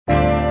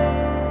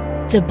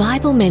The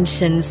Bible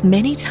mentions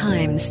many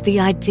times the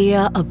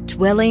idea of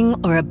dwelling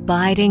or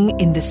abiding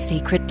in the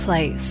secret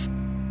place.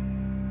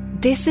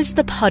 This is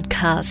the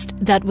podcast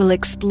that will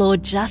explore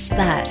just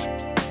that.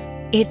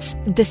 It's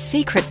The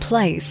Secret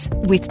Place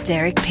with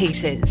Derek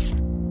Peters.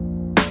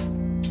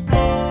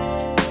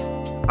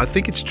 I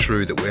think it's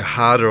true that we're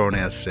harder on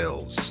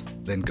ourselves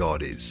than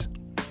God is.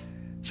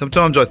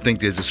 Sometimes I think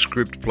there's a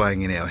script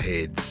playing in our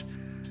heads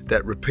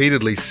that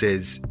repeatedly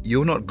says,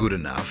 you're not good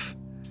enough,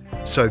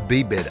 so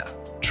be better,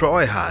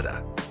 try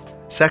harder,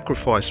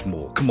 sacrifice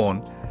more. Come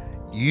on,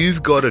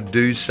 you've got to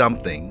do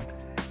something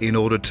in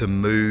order to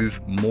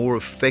move more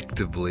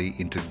effectively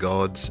into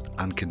God's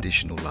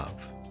unconditional love.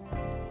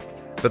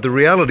 But the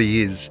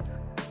reality is,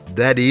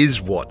 that is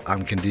what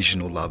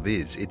unconditional love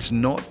is. It's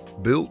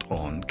not built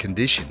on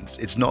conditions.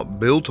 It's not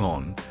built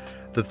on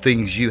the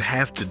things you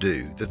have to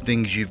do, the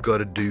things you've got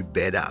to do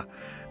better,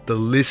 the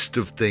list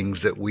of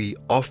things that we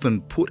often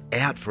put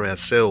out for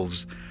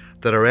ourselves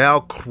that are our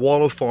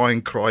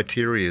qualifying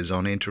criterias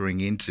on entering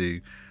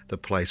into the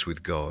place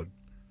with God.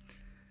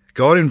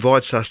 God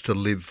invites us to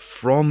live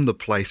from the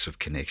place of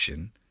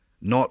connection,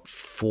 not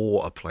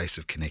for a place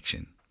of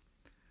connection.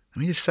 Let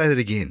me just say that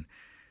again.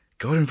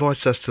 God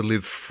invites us to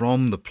live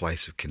from the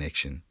place of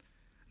connection,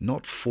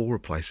 not for a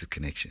place of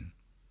connection.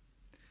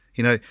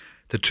 You know,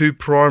 the two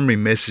primary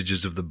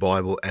messages of the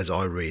Bible as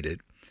I read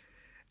it,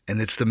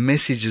 and it's the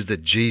messages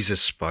that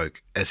Jesus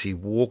spoke as he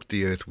walked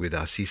the earth with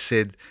us. He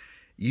said,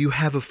 you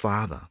have a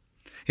Father.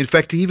 In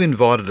fact, he even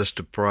invited us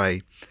to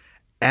pray,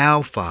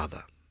 our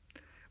Father,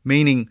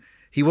 meaning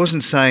he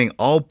wasn't saying,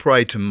 I'll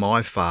pray to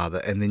my Father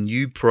and then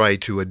you pray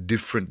to a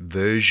different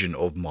version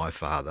of my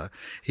Father.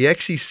 He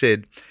actually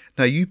said,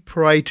 no, you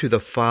pray to the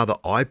Father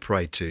I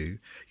pray to.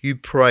 You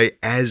pray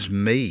as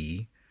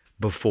me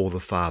before the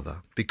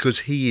Father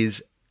because he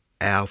is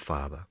our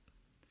Father.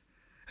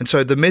 And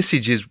so the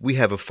message is we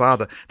have a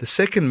Father. The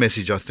second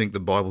message I think the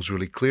Bible's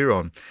really clear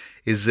on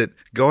is that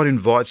God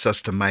invites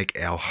us to make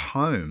our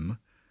home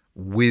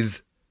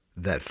with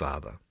that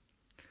Father.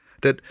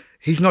 That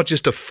he's not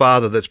just a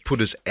Father that's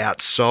put us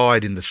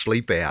outside in the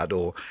sleep out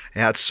or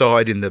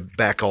outside in the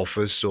back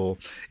office or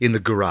in the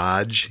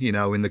garage, you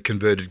know, in the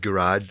converted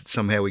garage.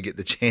 Somehow we get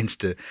the chance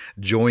to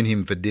join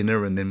him for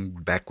dinner and then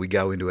back we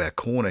go into our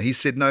corner. He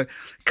said, no,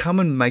 come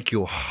and make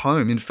your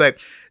home. In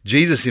fact,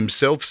 Jesus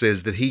himself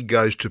says that he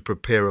goes to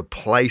prepare a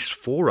place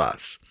for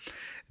us,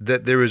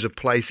 that there is a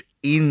place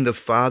in the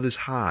Father's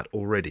heart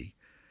already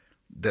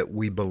that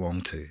we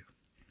belong to.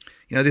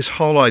 You know, this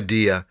whole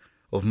idea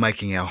of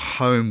making our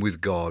home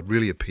with God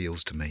really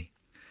appeals to me.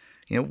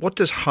 You know, what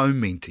does home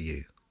mean to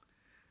you?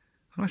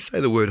 When I say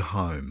the word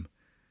home,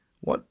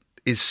 what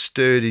is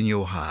stirred in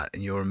your heart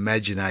and your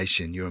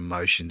imagination, your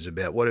emotions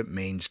about what it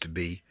means to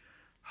be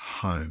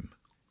home?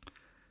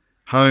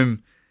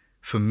 Home,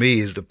 for me,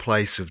 is the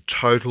place of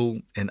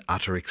total and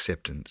utter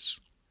acceptance.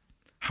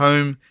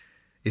 Home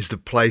is the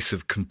place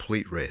of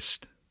complete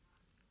rest.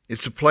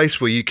 It's the place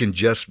where you can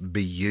just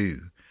be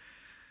you.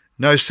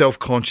 No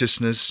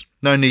self-consciousness,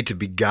 no need to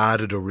be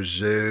guarded or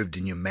reserved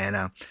in your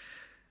manner,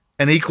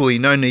 and equally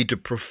no need to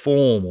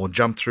perform or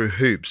jump through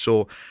hoops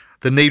or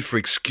the need for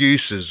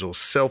excuses or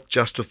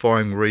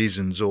self-justifying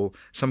reasons or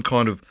some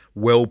kind of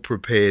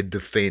well-prepared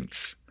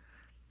defense.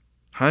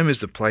 Home is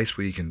the place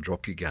where you can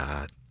drop your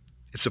guard.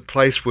 It's a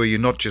place where you're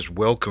not just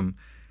welcome,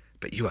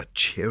 but you are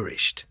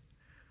cherished.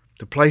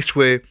 The place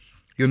where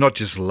you're not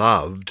just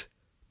loved,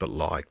 but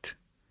liked.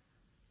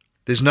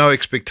 There's no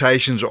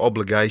expectations or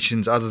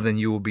obligations other than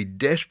you will be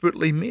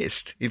desperately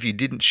missed if you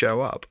didn't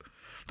show up.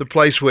 The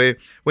place where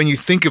when you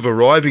think of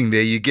arriving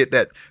there, you get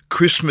that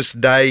Christmas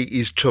Day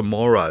is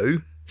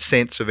tomorrow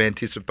sense of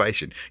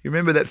anticipation. You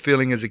remember that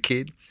feeling as a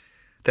kid?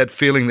 That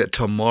feeling that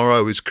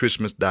tomorrow is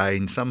Christmas Day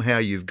and somehow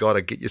you've got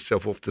to get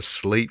yourself off to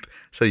sleep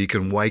so you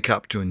can wake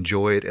up to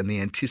enjoy it, and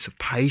the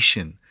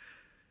anticipation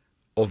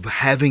of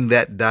having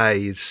that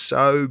day is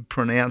so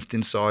pronounced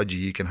inside you,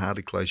 you can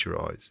hardly close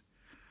your eyes.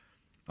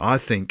 I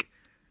think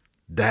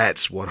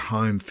that's what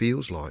home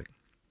feels like.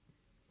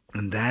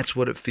 And that's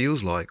what it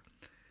feels like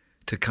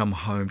to come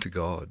home to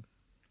God.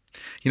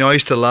 You know, I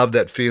used to love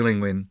that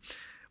feeling when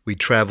we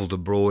travelled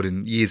abroad,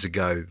 and years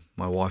ago,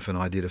 my wife and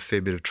I did a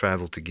fair bit of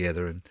travel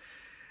together,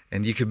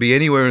 and you could be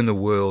anywhere in the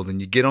world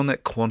and you'd get on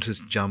that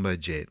Qantas jumbo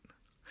jet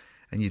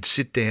and you'd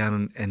sit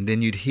down and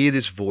then you'd hear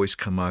this voice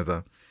come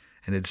over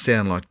and it'd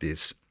sound like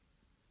this.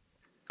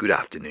 Good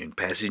afternoon,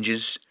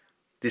 passengers.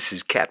 This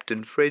is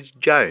Captain Fred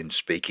Jones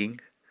speaking.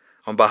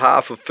 On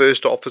behalf of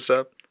First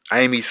Officer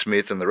Amy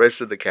Smith and the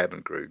rest of the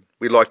cabin crew,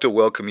 we'd like to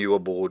welcome you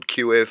aboard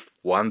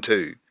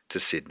QF12 to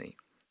Sydney.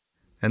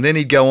 And then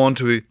he'd go on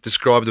to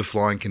describe the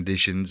flying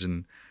conditions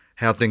and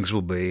how things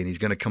will be, and he's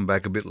going to come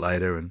back a bit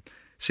later and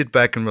sit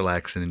back and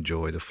relax and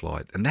enjoy the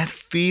flight. And that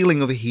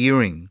feeling of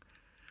hearing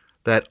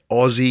that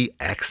Aussie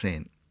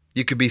accent.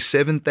 You could be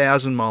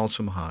 7,000 miles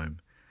from home,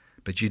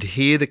 but you'd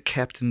hear the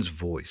captain's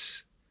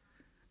voice.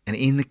 And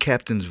in the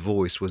captain's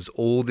voice was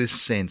all this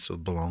sense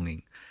of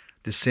belonging,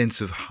 this sense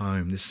of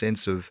home, this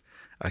sense of,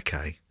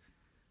 okay,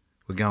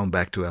 we're going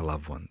back to our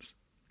loved ones.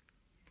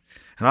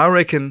 And I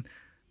reckon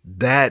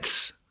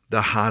That's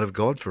the heart of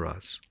God for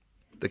us.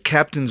 The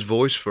captain's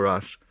voice for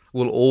us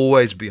will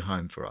always be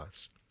home for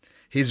us.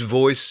 His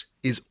voice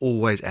is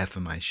always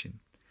affirmation.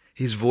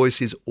 His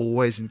voice is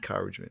always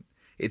encouragement.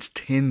 It's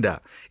tender,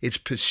 it's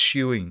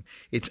pursuing,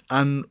 it's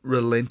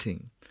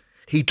unrelenting.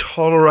 He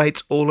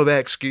tolerates all of our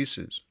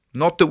excuses.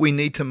 Not that we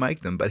need to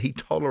make them, but he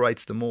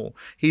tolerates them all.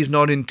 He's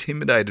not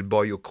intimidated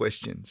by your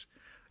questions,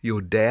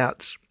 your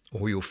doubts,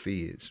 or your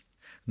fears.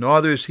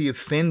 Neither is he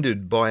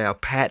offended by our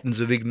patterns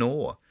of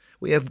ignore.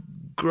 We have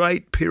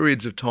great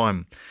periods of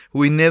time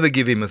where we never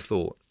give him a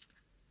thought.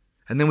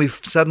 And then we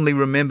suddenly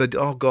remembered,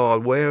 oh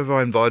God, where have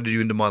I invited you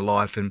into my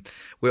life? And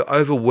we're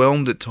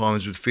overwhelmed at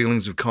times with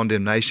feelings of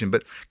condemnation.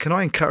 But can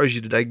I encourage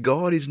you today,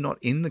 God is not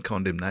in the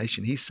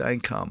condemnation. He's saying,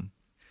 come.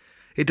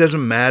 It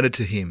doesn't matter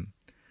to him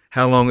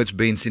how long it's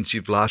been since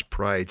you've last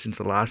prayed, since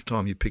the last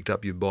time you picked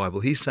up your Bible.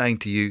 He's saying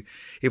to you,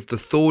 if the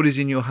thought is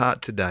in your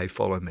heart today,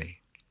 follow me.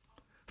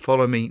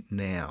 Follow me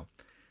now.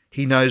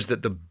 He knows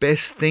that the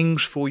best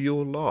things for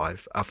your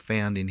life are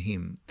found in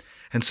him.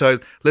 And so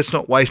let's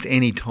not waste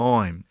any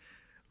time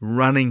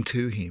running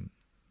to him,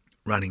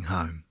 running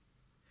home.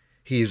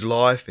 He is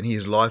life, and he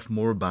is life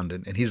more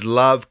abundant, and his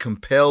love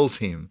compels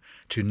him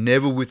to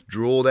never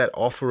withdraw that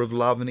offer of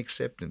love and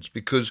acceptance,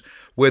 because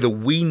whether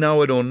we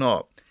know it or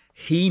not,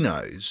 he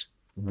knows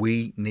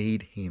we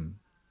need him.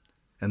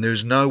 And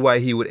there's no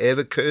way he would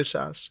ever curse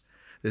us.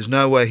 There's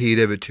no way he'd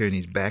ever turn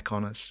his back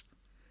on us.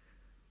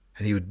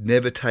 And he would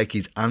never take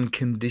his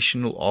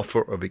unconditional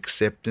offer of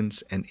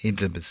acceptance and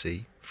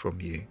intimacy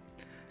from you.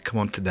 Come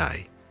on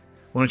today.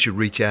 Why don't you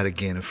reach out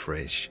again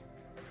afresh?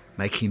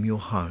 Make him your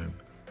home.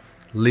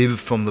 Live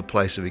from the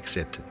place of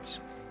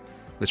acceptance.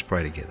 Let's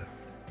pray together.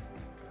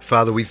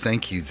 Father, we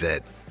thank you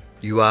that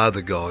you are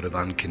the God of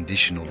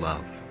unconditional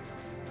love.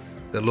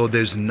 That, Lord,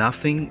 there's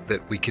nothing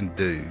that we can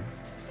do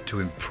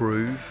to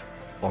improve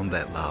on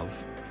that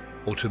love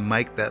or to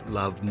make that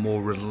love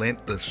more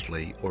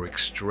relentlessly or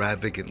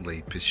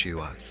extravagantly pursue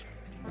us.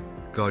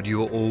 God,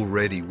 you are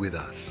already with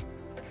us.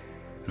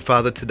 And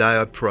Father, today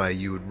I pray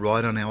you would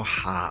write on our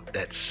heart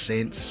that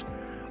sense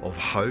of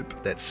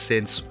hope, that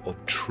sense of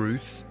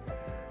truth,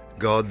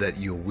 God, that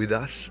you're with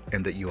us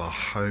and that you are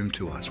home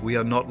to us. We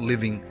are not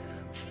living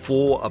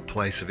for a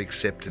place of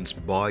acceptance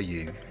by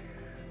you,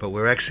 but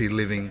we're actually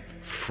living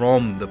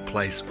from the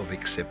place of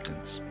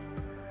acceptance.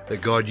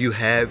 That God, you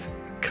have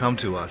come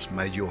to us,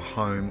 made your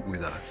home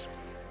with us.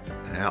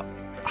 And our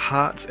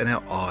hearts and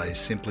our eyes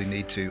simply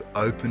need to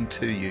open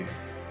to you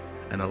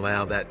and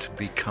allow that to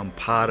become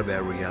part of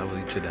our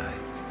reality today.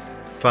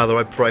 Father,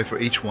 I pray for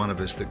each one of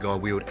us that,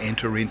 God, we would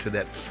enter into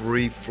that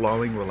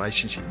free-flowing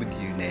relationship with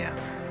you now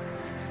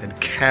and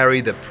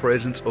carry the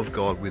presence of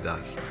God with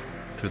us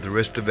through the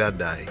rest of our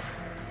day.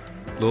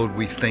 Lord,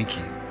 we thank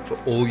you for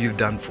all you've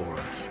done for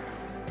us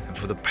and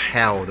for the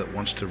power that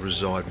wants to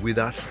reside with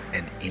us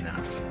and in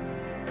us.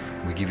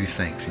 We give you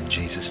thanks in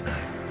Jesus' name.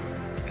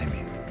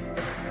 Amen.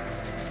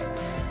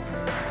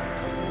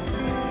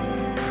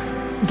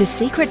 The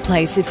Secret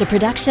Place is a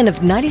production of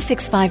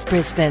 96.5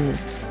 Brisbane.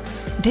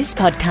 This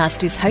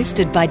podcast is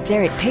hosted by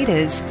Derek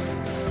Peters,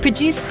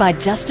 produced by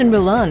Justin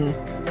Roulon,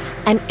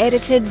 and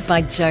edited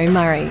by Joe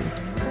Murray.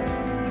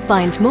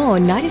 Find more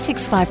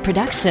 96.5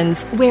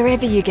 productions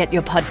wherever you get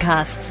your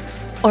podcasts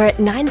or at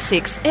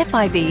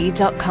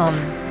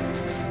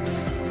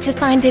 96five.com. To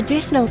find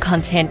additional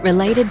content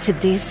related to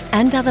this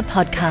and other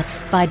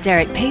podcasts by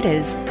Derek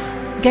Peters,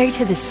 go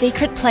to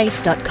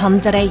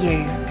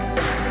thesecretplace.com.au.